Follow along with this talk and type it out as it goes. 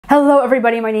Hello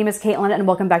everybody, my name is Caitlin and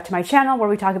welcome back to my channel where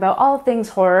we talk about all things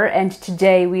horror, and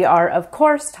today we are of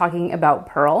course talking about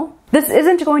Pearl. This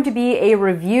isn't going to be a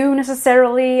review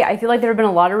necessarily. I feel like there have been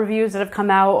a lot of reviews that have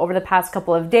come out over the past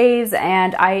couple of days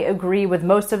and I agree with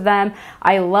most of them.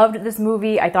 I loved this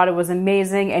movie, I thought it was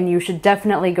amazing, and you should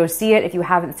definitely go see it if you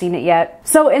haven't seen it yet.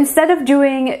 So instead of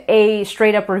doing a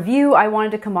straight up review, I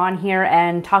wanted to come on here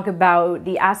and talk about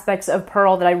the aspects of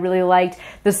Pearl that I really liked,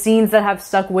 the scenes that have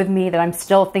stuck with me that I'm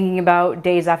still thinking about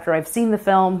days after I've seen the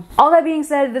film. All that being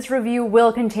said, this review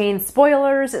will contain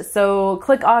spoilers, so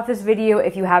click off this video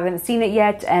if you haven't seen it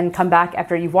yet and come back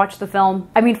after you've watched the film.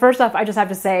 I mean, first off, I just have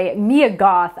to say, Mia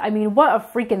Goth, I mean, what a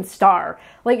freaking star.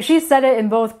 Like, she said it in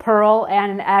both Pearl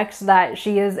and in X that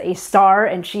she is a star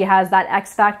and she has that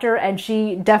X factor, and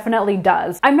she definitely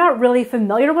does. I'm not really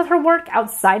familiar with her work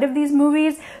outside of these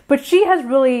movies, but she has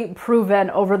really proven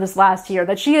over this last year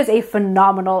that she is a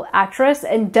phenomenal actress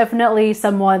and definitely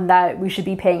someone that we should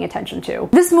be paying attention to.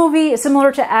 This movie,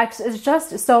 similar to X, is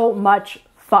just so much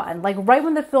fun. Like, right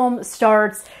when the film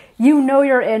starts, you know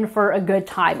you're in for a good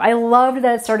time. I loved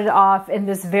that it started off in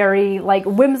this very like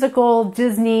whimsical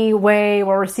Disney way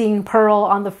where we're seeing Pearl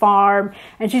on the farm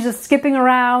and she's just skipping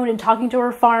around and talking to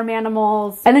her farm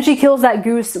animals. And then she kills that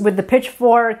goose with the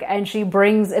pitchfork and she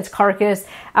brings its carcass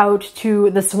out to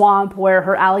the swamp where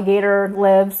her alligator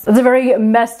lives. It's a very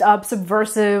messed up,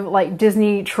 subversive, like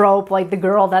Disney trope, like the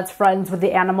girl that's friends with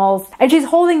the animals. And she's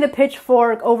holding the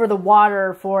pitchfork over the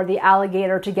water for the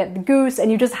alligator to get the goose,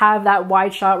 and you just have that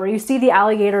wide shot where you see the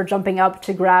alligator jumping up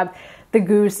to grab the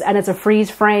goose, and it's a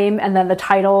freeze frame, and then the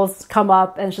titles come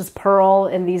up and it's just Pearl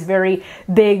in these very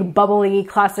big, bubbly,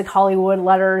 classic Hollywood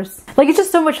letters. Like, it's just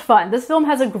so much fun. This film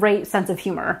has a great sense of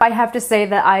humor. I have to say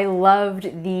that I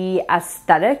loved the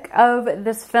aesthetic of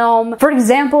this film. For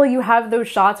example, you have those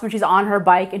shots when she's on her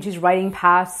bike and she's riding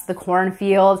past the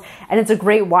cornfield, and it's a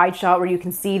great wide shot where you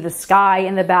can see the sky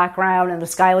in the background and the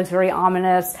sky looks very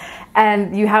ominous,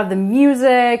 and you have the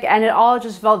music, and it all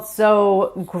just felt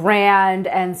so grand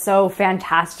and so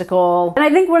fantastical. And I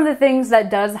think one of the things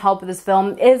that does help this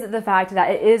film is the fact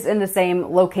that it is in the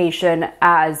same location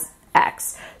as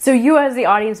X. So you as the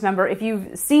audience member, if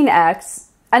you've seen X,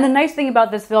 and the nice thing about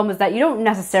this film is that you don't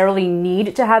necessarily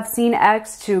need to have seen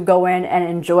X to go in and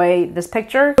enjoy this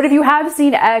picture. But if you have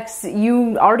seen X,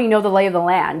 you already know the lay of the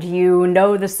land. You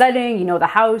know the setting, you know the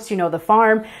house, you know the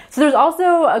farm. So there's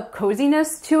also a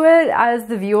coziness to it as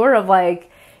the viewer of like,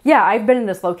 yeah, I've been in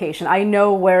this location. I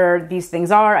know where these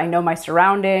things are. I know my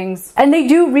surroundings. And they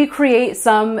do recreate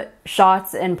some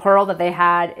shots in Pearl that they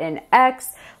had in X.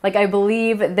 Like, I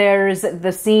believe there's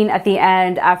the scene at the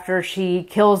end after she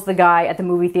kills the guy at the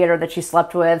movie theater that she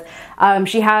slept with.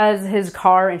 She has his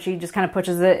car and she just kind of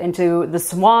pushes it into the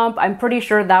swamp. I'm pretty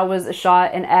sure that was a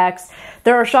shot in X.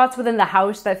 There are shots within the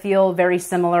house that feel very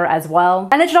similar as well.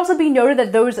 And it should also be noted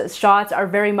that those shots are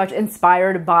very much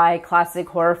inspired by classic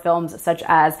horror films such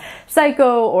as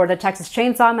Psycho or the Texas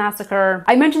Chainsaw Massacre.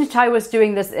 I mentioned Ti was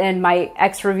doing this in my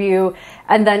X review,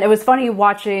 and then it was funny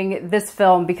watching this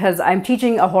film because I'm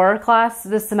teaching a horror class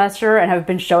this semester and have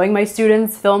been showing my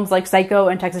students films like Psycho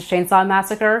and Texas Chainsaw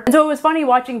Massacre. And so it was funny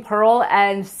watching Pearl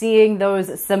and seeing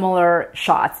those similar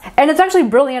shots. And it's actually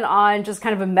brilliant on just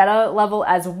kind of a meta level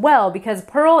as well, because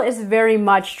Pearl is very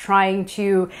much trying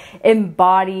to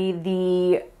embody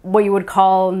the what you would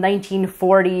call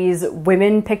 1940s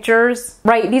women pictures,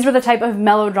 right? These were the type of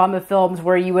melodrama films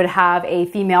where you would have a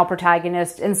female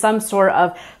protagonist in some sort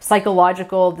of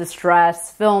psychological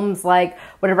distress, films like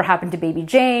Whatever Happened to Baby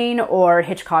Jane or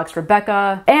Hitchcock's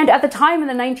Rebecca. And at the time in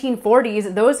the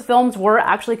 1940s, those films were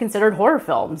actually considered horror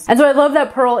films. And so I love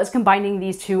that Pearl is combining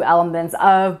these two elements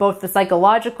of both the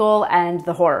psychological and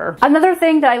the horror. Another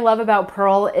thing that I love about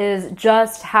Pearl is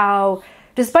just how,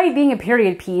 despite being a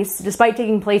period piece, despite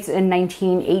taking place in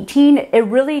 1918, it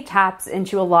really taps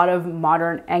into a lot of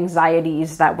modern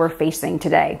anxieties that we're facing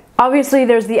today. Obviously,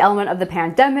 there's the element of the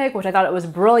pandemic, which I thought it was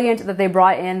brilliant that they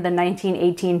brought in the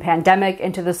 1918 pandemic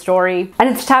into the story. And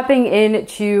it's tapping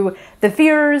into the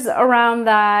fears around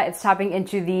that. It's tapping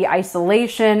into the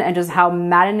isolation and just how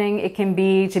maddening it can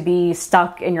be to be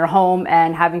stuck in your home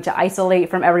and having to isolate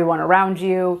from everyone around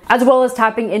you, as well as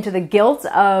tapping into the guilt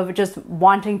of just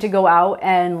wanting to go out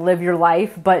and live your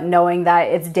life, but knowing that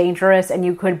it's dangerous and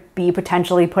you could be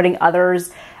potentially putting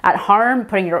others at harm,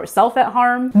 putting yourself at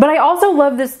harm. But I also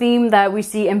love this theme that we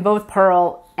see in both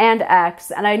Pearl and X,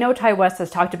 and I know Ti West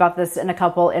has talked about this in a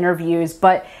couple interviews,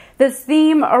 but this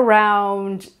theme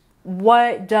around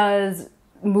what does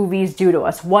movies do to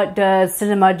us? What does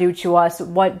cinema do to us?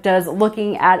 What does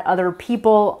looking at other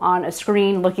people on a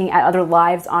screen, looking at other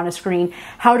lives on a screen,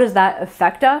 how does that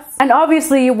affect us? And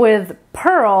obviously with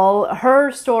Pearl,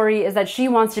 her story is that she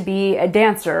wants to be a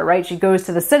dancer, right? She goes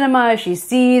to the cinema, she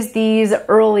sees these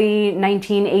early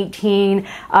 1918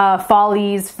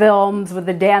 Follies films with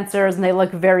the dancers, and they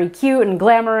look very cute and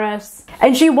glamorous.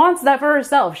 And she wants that for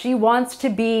herself. She wants to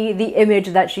be the image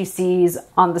that she sees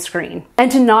on the screen.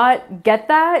 And to not get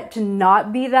that, to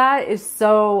not be that, is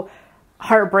so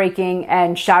heartbreaking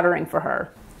and shattering for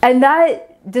her. And that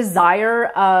desire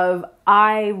of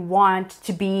I want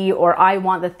to be, or I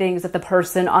want the things that the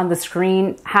person on the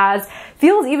screen has,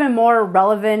 feels even more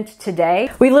relevant today.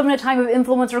 We live in a time of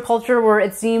influencer culture where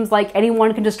it seems like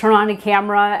anyone can just turn on a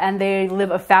camera and they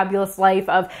live a fabulous life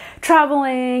of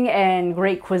traveling and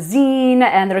great cuisine,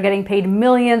 and they're getting paid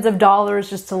millions of dollars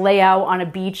just to lay out on a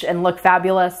beach and look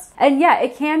fabulous. And yeah,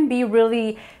 it can be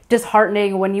really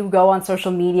disheartening when you go on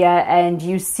social media and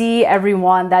you see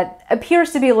everyone that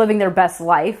appears to be living their best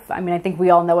life. I mean, I think we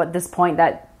all know at this point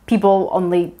that people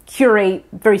only curate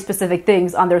very specific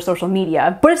things on their social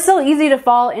media. But it's still easy to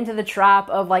fall into the trap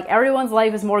of like, everyone's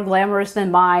life is more glamorous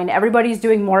than mine. Everybody's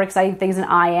doing more exciting things than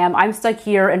I am. I'm stuck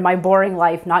here in my boring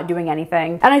life, not doing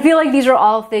anything. And I feel like these are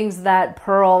all things that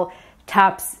Pearl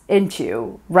taps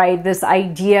into, right? This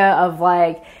idea of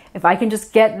like, if I can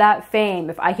just get that fame,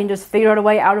 if I can just figure out a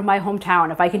way out of my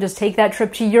hometown, if I can just take that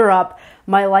trip to Europe,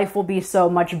 my life will be so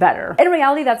much better. In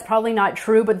reality, that's probably not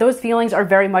true, but those feelings are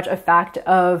very much a fact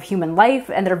of human life,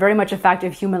 and they're very much a fact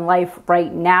of human life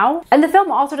right now. And the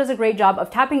film also does a great job of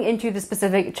tapping into the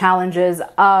specific challenges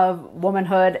of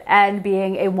womanhood and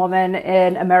being a woman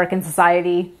in American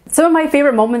society. Some of my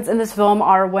favorite moments in this film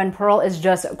are when Pearl is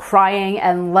just crying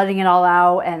and letting it all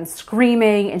out and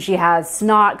screaming, and she has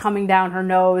snot coming down her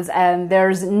nose, and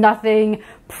there's nothing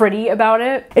pretty about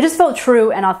it. It just felt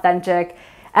true and authentic.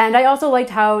 And I also liked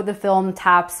how the film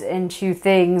taps into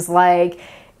things like,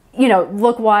 you know,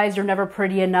 look-wise, you're never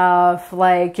pretty enough,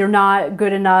 like, you're not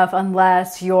good enough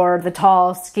unless you're the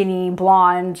tall, skinny,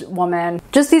 blonde woman.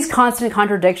 Just these constant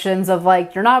contradictions of,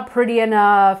 like, you're not pretty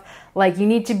enough, like, you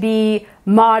need to be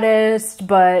modest,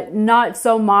 but not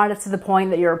so modest to the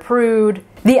point that you're a prude.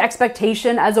 The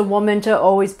expectation as a woman to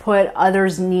always put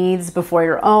others' needs before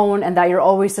your own, and that you're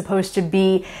always supposed to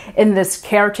be in this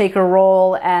caretaker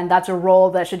role, and that's a role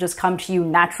that should just come to you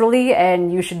naturally,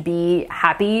 and you should be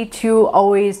happy to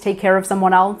always take care of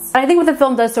someone else. And I think what the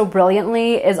film does so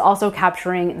brilliantly is also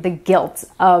capturing the guilt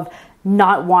of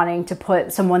not wanting to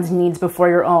put someone's needs before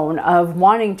your own, of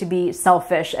wanting to be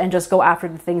selfish and just go after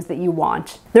the things that you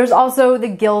want. There's also the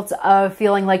guilt of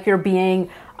feeling like you're being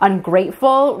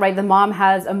ungrateful, right? The mom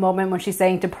has a moment when she's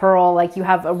saying to Pearl, like, you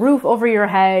have a roof over your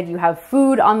head, you have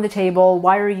food on the table,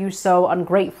 why are you so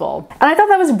ungrateful? And I thought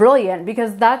that was brilliant,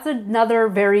 because that's another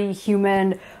very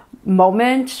human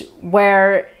moment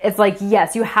where it's like,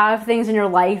 yes, you have things in your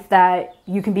life that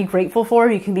you can be grateful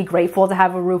for. You can be grateful to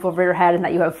have a roof over your head and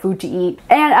that you have food to eat.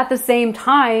 And at the same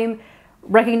time,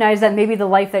 recognize that maybe the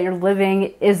life that you're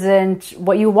living isn't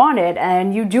what you wanted,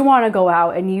 and you do want to go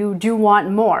out and you do want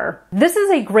more. This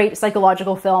is a great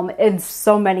psychological film in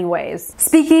so many ways.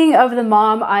 Speaking of the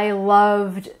mom, I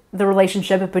loved the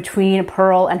relationship between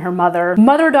Pearl and her mother.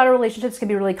 Mother-daughter relationships can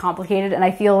be really complicated, and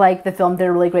I feel like the film did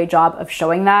a really great job of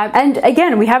showing that. And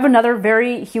again, we have another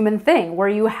very human thing where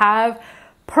you have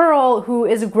Pearl, who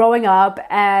is growing up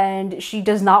and she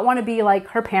does not want to be like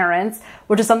her parents,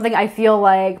 which is something I feel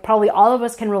like probably all of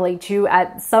us can relate to.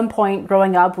 At some point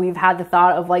growing up, we've had the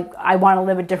thought of like, I want to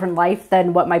live a different life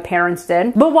than what my parents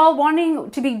did. But while wanting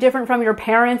to be different from your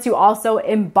parents, you also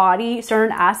embody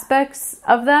certain aspects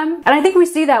of them. And I think we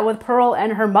see that with Pearl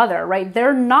and her mother, right?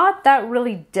 They're not that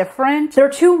really different. They're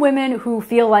two women who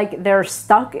feel like they're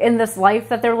stuck in this life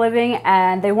that they're living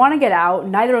and they want to get out.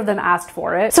 Neither of them asked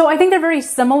for it. So I think they're very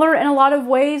similar in a lot of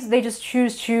ways. They just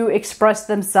choose to express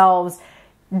themselves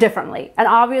differently. And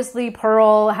obviously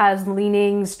Pearl has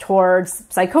leanings towards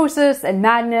psychosis and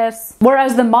madness,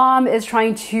 whereas the mom is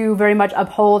trying to very much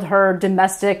uphold her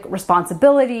domestic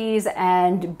responsibilities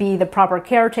and be the proper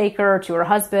caretaker to her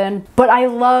husband. But I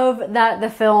love that the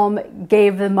film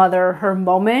gave the mother her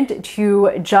moment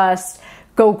to just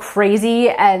go crazy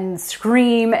and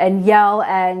scream and yell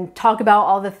and talk about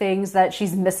all the things that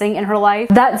she's missing in her life.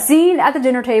 That scene at the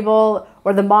dinner table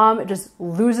where the mom just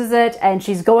loses it and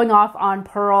she's going off on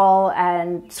Pearl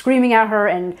and screaming at her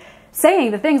and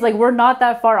saying the things like, we're not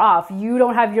that far off. You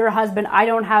don't have your husband, I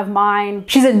don't have mine.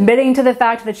 She's admitting to the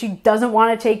fact that she doesn't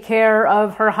want to take care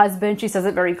of her husband. She says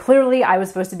it very clearly. I was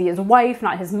supposed to be his wife,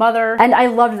 not his mother. And I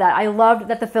loved that. I loved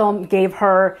that the film gave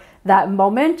her that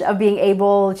moment of being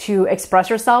able to express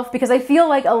herself, because I feel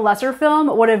like a lesser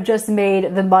film would have just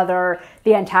made the mother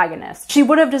the antagonist. She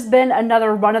would have just been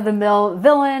another run-of-the-mill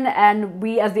villain, and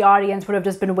we as the audience would have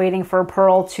just been waiting for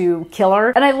Pearl to kill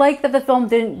her. And I like that the film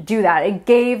didn't do that. It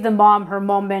gave the mom her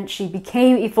moment. She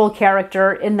became a full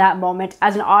character in that moment.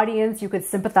 As an audience, you could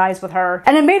sympathize with her.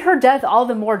 And it made her death all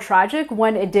the more tragic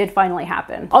when it did finally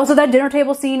happen. Also, that dinner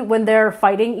table scene when they're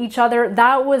fighting each other,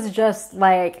 that was just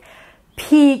like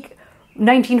peak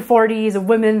 1940s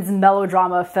women's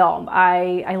melodrama film.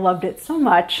 I loved it so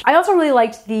much. I also really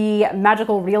liked the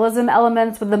magical realism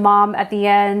elements with the mom at the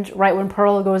end, right when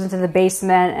Pearl goes into the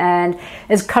basement and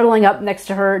is cuddling up next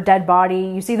to her dead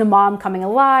body. You see the mom coming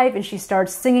alive and she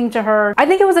starts singing to her. I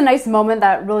think it was a nice moment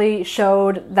that really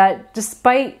showed that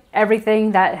despite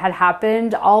everything that had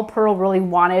happened, all Pearl really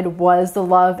wanted was the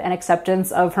love and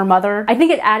acceptance of her mother. I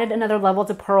think it added another level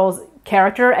to Pearl's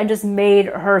character and just made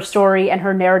her story and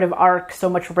her narrative arc so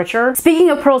much richer. Speaking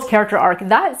of Pearl's character arc,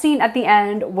 that scene at the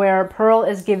end where Pearl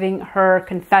is giving her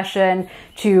confession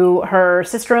to her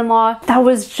sister-in-law, that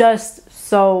was just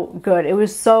so good. It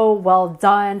was so well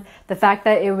done. The fact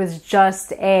that it was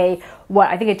just a,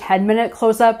 I think a 10-minute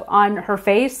close-up on her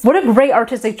face. What a great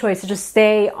artistic choice to just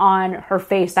stay on her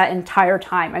face that entire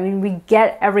time. I mean, we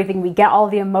get everything. We get all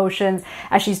the emotions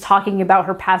as she's talking about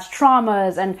her past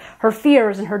traumas and her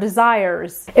fears and her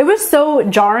desires. It was so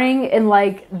jarring in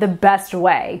like the best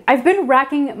way. I've been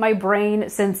racking my brain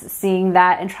since seeing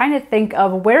that and trying to think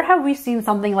of where have we seen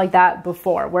something like that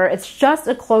before, where it's just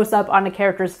a close-up on a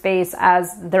character's face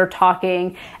as they're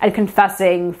talking and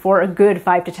confessing for a good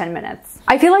 5 to 10 minutes.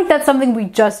 I feel like that's something we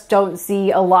just don't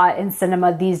see a lot in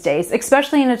cinema these days,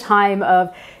 especially in a time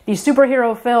of these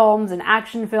superhero films and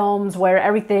action films where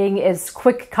everything is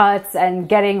quick cuts and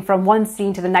getting from one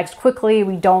scene to the next quickly.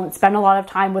 We don't spend a lot of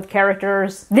time with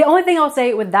characters. The only thing I'll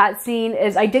say with that scene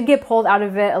is I did get pulled out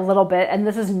of it a little bit, and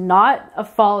this is not a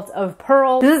fault of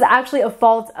Pearl. This is actually a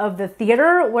fault of the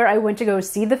theater where I went to go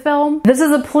see the film. This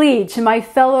is a plea to my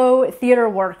fellow theater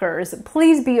workers.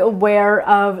 Please be aware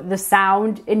of the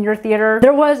sound in your theater.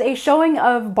 There was a showing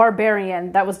of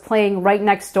Barbarian that was playing right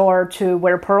next door to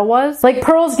where Pearl was. Like,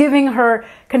 Pearl's giving her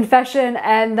confession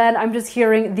and then I'm just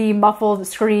hearing the muffled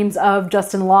screams of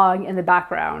Justin Long in the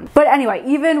background. But anyway,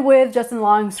 even with Justin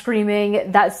Long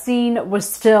screaming, that scene was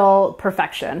still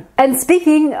perfection. And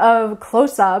speaking of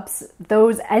close-ups,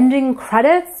 those ending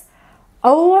credits,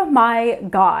 oh my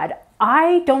god,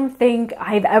 I don't think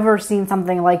I've ever seen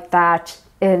something like that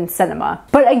in cinema.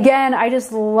 But again, I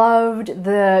just loved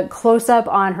the close-up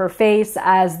on her face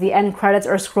as the end credits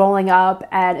are scrolling up,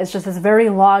 and it's just this very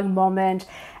long moment,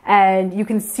 and you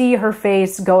can see her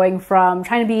face going from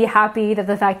trying to be happy that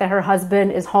the fact that her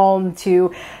husband is home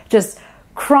to just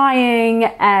crying,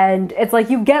 and it's like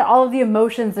you get all of the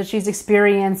emotions that she's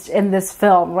experienced in this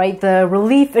film, right? The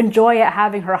relief and joy at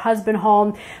having her husband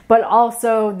home, but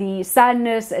also the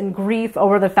sadness and grief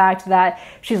over the fact that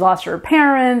she's lost her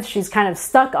parents, she's kind of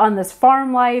stuck on this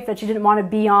farm life that she didn't want to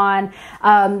be on,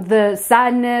 the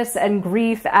sadness and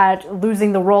grief at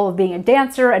losing the role of being a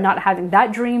dancer and not having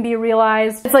that dream be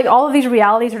realized. It's like all of these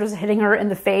realities are just hitting her in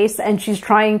the face, and she's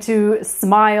trying to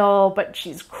smile, but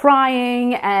she's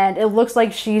crying, and it looks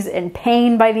like she's in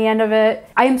pain by the end of it.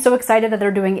 I am so excited that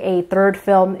they're doing a third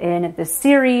film in this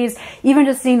series. Even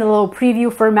just seeing the little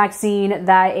preview for Maxine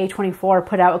that A24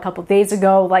 put out a couple days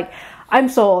ago, like, I'm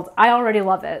sold. I already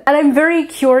love it. And I'm very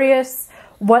curious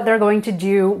what they're going to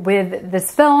do with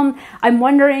this film. I'm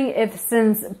wondering if,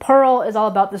 since Pearl is all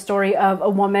about the story of a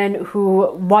woman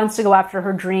who wants to go after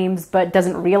her dreams but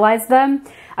doesn't realize them,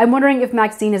 I'm wondering if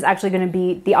Maxine is actually going to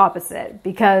be the opposite.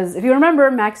 Because if you remember,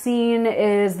 Maxine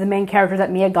is the main character that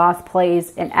Mia Goth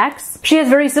plays in X. She has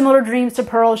very similar dreams to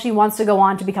Pearl. She wants to go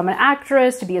on to become an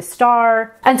actress, to be a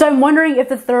star. And so I'm wondering if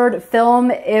the third film,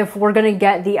 if we're going to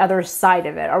get the other side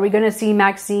of it. Are we going to see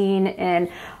Maxine in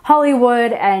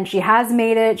Hollywood and she has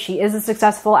made it? She is a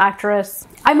successful actress.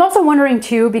 I'm also wondering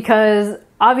too, because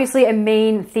obviously a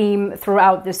main theme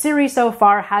throughout the series so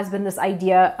far has been this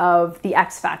idea of the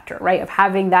X factor, right? Of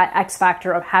having that X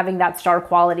factor, of having that star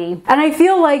quality. And I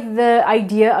feel like the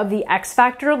idea of the X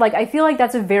factor, like, I feel like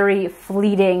that's a very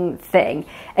fleeting thing,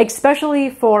 especially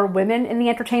for women in the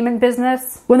entertainment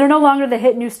business. When they're no longer the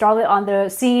hit new starlet on the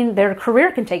scene, their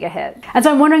career can take a hit. And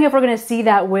so I'm wondering if we're going to see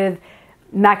that with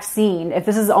Maxine, if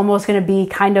this is almost going to be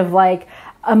kind of like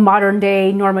a modern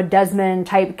day Norma Desmond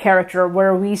type character,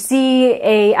 where we see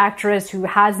a actress who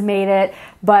has made it,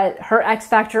 but her X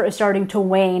factor is starting to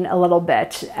wane a little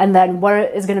bit. And then what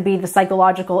is going to be the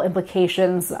psychological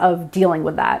implications of dealing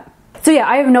with that? So yeah,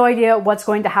 I have no idea what's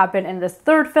going to happen in this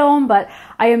third film, but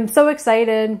I am so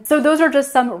excited. So those are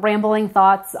just some rambling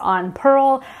thoughts on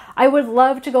Pearl. I would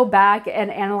love to go back and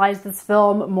analyze this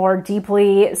film more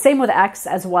deeply. Same with X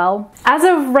as well. As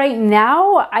of right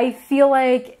now, I feel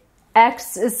like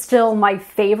X is still my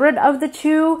favorite of the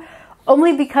two,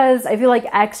 only because I feel like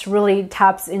X really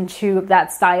taps into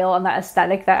that style and that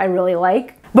aesthetic that I really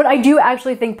like. But I do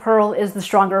actually think Pearl is the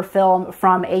stronger film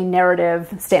from a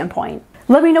narrative standpoint.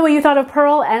 Let me know what you thought of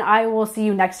Pearl, and I will see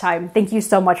you next time. Thank you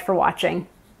so much for watching.